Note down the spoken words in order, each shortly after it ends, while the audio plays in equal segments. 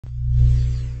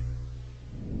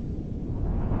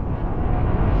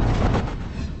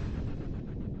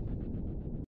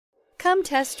Come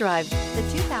test drive the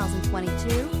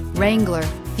 2022 Wrangler.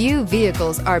 Few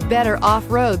vehicles are better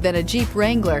off-road than a Jeep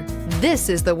Wrangler. This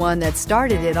is the one that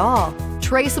started it all.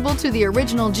 Traceable to the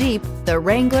original Jeep, the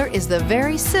Wrangler is the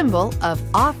very symbol of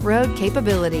off-road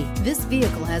capability. This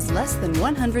vehicle has less than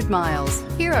 100 miles.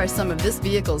 Here are some of this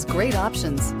vehicle's great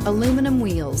options: aluminum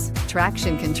wheels,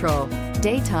 traction control,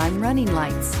 daytime running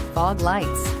lights, fog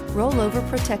lights, rollover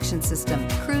protection system,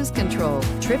 cruise control,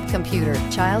 trip computer,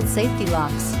 child safety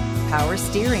locks, power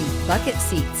steering, bucket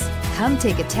seats. Come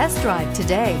take a test drive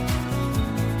today.